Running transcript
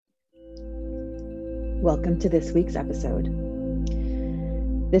Welcome to this week's episode.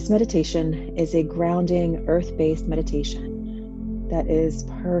 This meditation is a grounding, earth-based meditation that is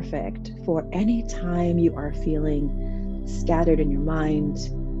perfect for any time you are feeling scattered in your mind,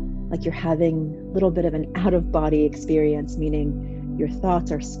 like you're having a little bit of an out-of-body experience, meaning your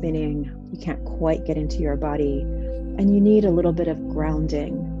thoughts are spinning, you can't quite get into your body, and you need a little bit of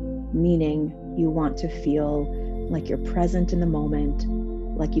grounding, meaning you want to feel like you're present in the moment,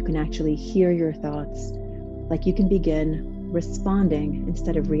 like you can actually hear your thoughts, like you can begin responding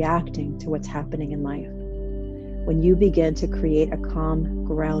instead of reacting to what's happening in life. When you begin to create a calm,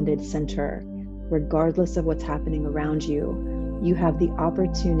 grounded center, regardless of what's happening around you, you have the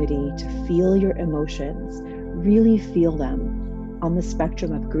opportunity to feel your emotions, really feel them on the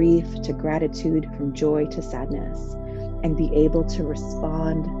spectrum of grief to gratitude, from joy to sadness, and be able to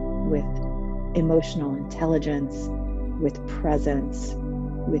respond with emotional intelligence, with presence,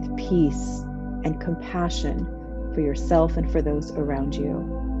 with peace and compassion for yourself and for those around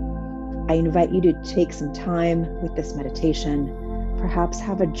you. I invite you to take some time with this meditation, perhaps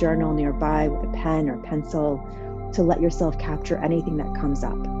have a journal nearby with a pen or pencil to let yourself capture anything that comes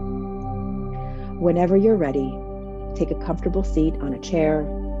up. Whenever you're ready, take a comfortable seat on a chair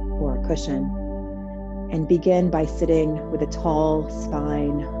or a cushion and begin by sitting with a tall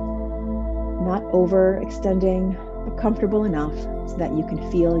spine, not overextending, but comfortable enough so that you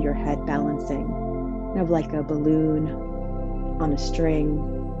can feel your head balancing, kind of like a balloon on a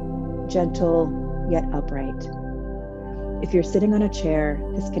string, gentle yet upright. If you're sitting on a chair,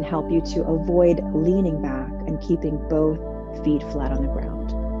 this can help you to avoid leaning back and keeping both feet flat on the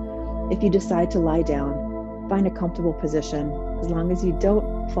ground. If you decide to lie down, find a comfortable position as long as you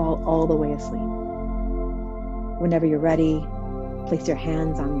don't fall all the way asleep. Whenever you're ready, place your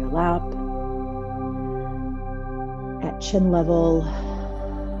hands on your lap, at chin level,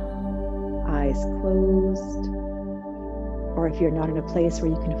 eyes closed, or if you're not in a place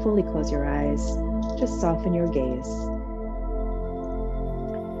where you can fully close your eyes, just soften your gaze.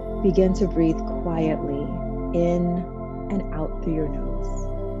 Begin to breathe quietly in and out through your nose.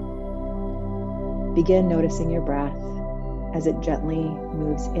 Begin noticing your breath as it gently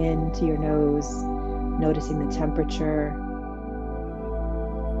moves into your nose, noticing the temperature,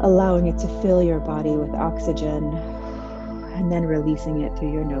 allowing it to fill your body with oxygen, and then releasing it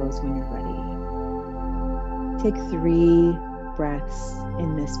through your nose when you're ready. Take 3 breaths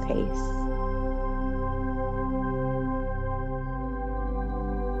in this pace.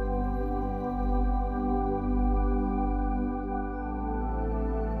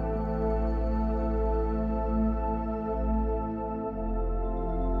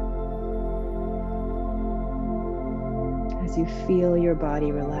 As you feel your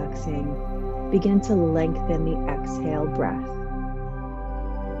body relaxing, begin to lengthen the exhale breath.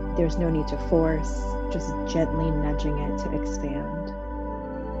 There's no need to force, just gently nudging it to expand.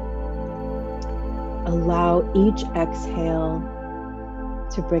 Allow each exhale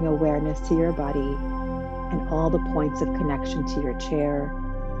to bring awareness to your body and all the points of connection to your chair,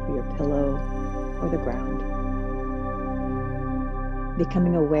 or your pillow, or the ground.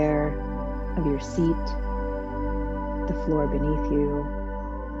 Becoming aware of your seat, the floor beneath you,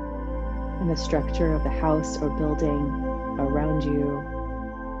 and the structure of the house or building around you,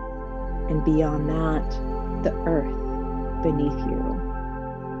 and beyond that, the earth beneath you.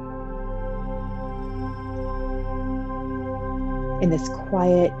 In this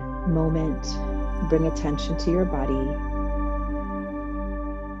quiet moment, bring attention to your body,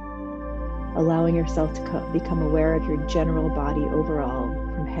 allowing yourself to become aware of your general body overall,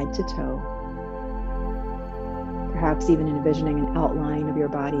 from head to toe. Perhaps even envisioning an outline of your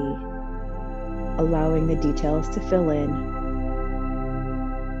body, allowing the details to fill in,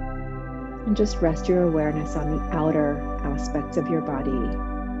 and just rest your awareness on the outer aspects of your body,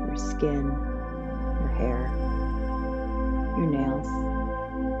 your skin, your hair, your nails,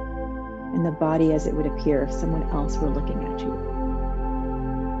 and the body as it would appear if someone else were looking at you.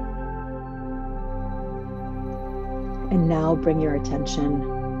 And now bring your attention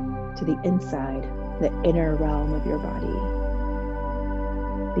to the inside, the inner realm of your body,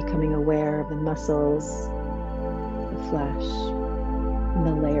 becoming aware of the muscles, the flesh, and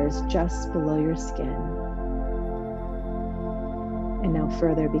the layers just below your skin. And now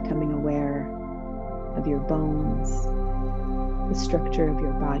further becoming aware of your bones, the structure of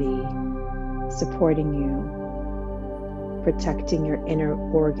your body, supporting you, protecting your inner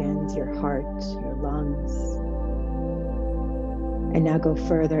organs, your heart, your lungs. And now go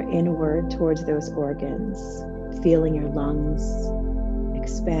further inward towards those organs, feeling your lungs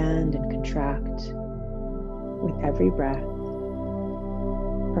expand and contract with every breath.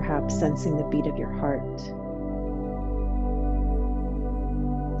 perhaps sensing the beat of your heart,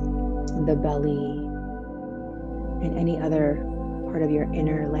 the belly, and any other part of your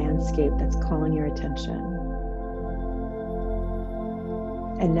inner landscape that's calling your attention.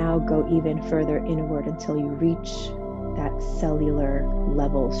 And now go even further inward until you reach that cellular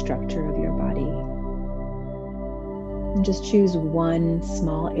level structure of your body. And just choose one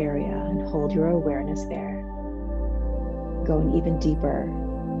small area and hold your awareness there. Going even deeper,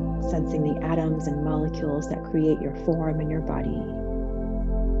 sensing the atoms and molecules that create your form and your body.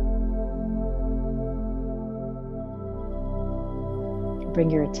 Bring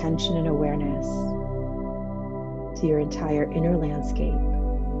your attention and awareness to your entire inner landscape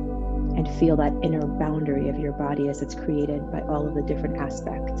and feel that inner boundary of your body as it's created by all of the different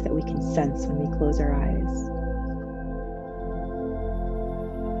aspects that we can sense when we close our eyes.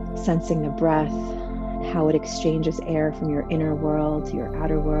 Sensing the breath and how it exchanges air from your inner world to your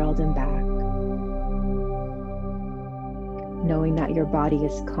outer world and back. Knowing that your body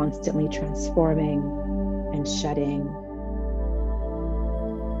is constantly transforming and shedding.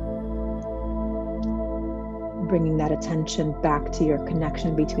 Bringing that attention back to your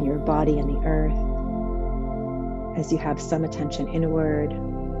connection between your body and the earth as you have some attention inward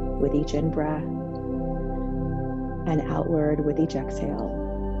with each in-breath and outward with each exhale.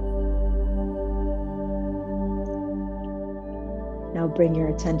 Now bring your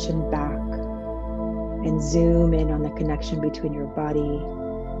attention back and zoom in on the connection between your body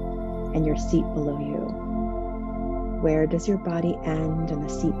and your seat below you. Where does your body end and the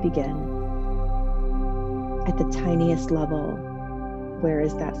seat begin? At the tiniest level, where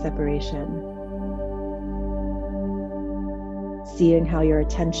is that separation? Seeing how your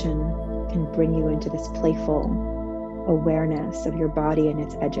attention can bring you into this playful awareness of your body and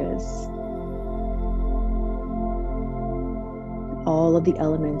its edges. All of the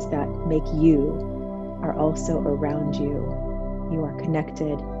elements that make you are also around you. You are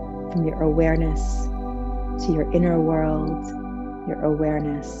connected from your awareness to your inner world, your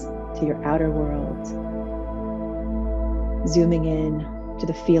awareness to your outer world. Zooming in to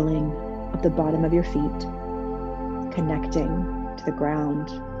the feeling of the bottom of your feet, connecting to the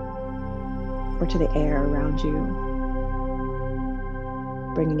ground or to the air around you.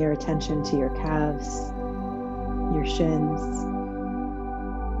 Bringing your attention to your calves, your shins,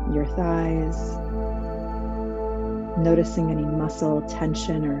 your thighs. Noticing any muscle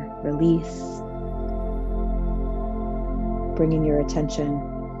tension or release. Bringing your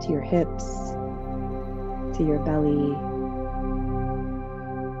attention to your hips, to your belly,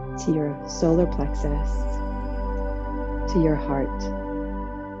 to your solar plexus, to your heart,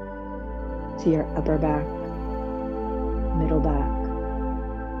 to your upper back, middle back,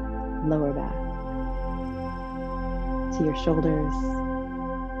 lower back, to your shoulders,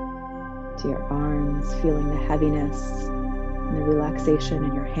 to your arms, feeling the heaviness and the relaxation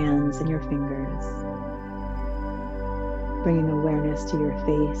in your hands and your fingers. Bringing awareness to your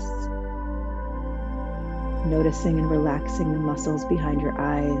face, noticing and relaxing the muscles behind your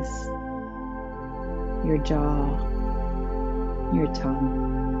eyes, your jaw, your tongue.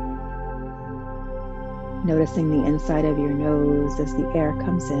 Noticing the inside of your nose as the air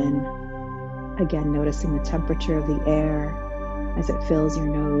comes in. Again, noticing the temperature of the air as it fills your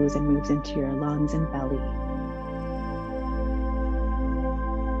nose and moves into your lungs and belly.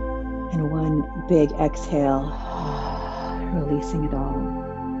 And one big exhale, releasing it all.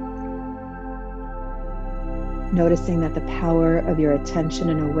 Noticing that the power of your attention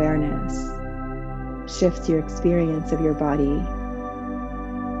and awareness shifts your experience of your body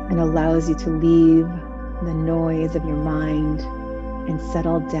and allows you to leave the noise of your mind and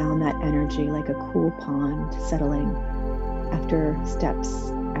settle down that energy like a cool pond settling after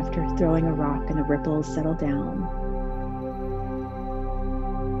steps, after throwing a rock and the ripples settle down.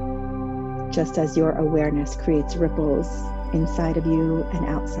 Just as your awareness creates ripples inside of you and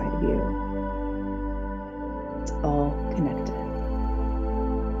outside of you. It's all connected.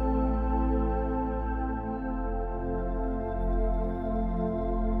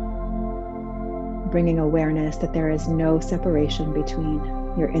 Bringing awareness that there is no separation between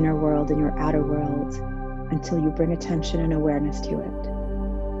your inner world and your outer world until you bring attention and awareness to it.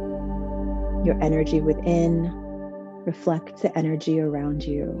 Your energy within reflects the energy around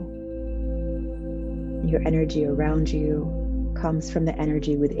you. Your energy around you comes from the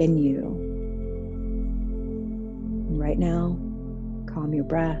energy within you. And right now, calm your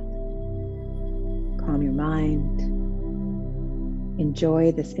breath, calm your mind.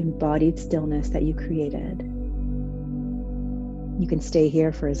 Enjoy this embodied stillness that you created. You can stay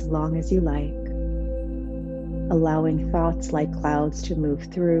here for as long as you like, allowing thoughts like clouds to move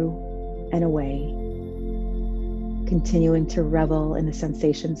through and away, continuing to revel in the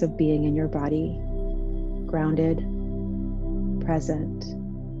sensations of being in your body, grounded, present,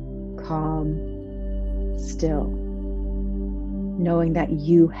 calm, still, knowing that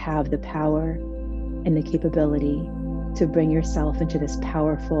you have the power and the capability to bring yourself into this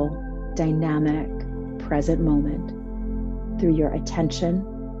powerful, dynamic, present moment through your attention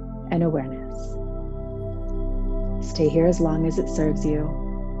and awareness. Stay here as long as it serves you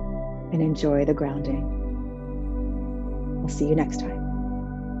and enjoy the grounding. We'll see you next time.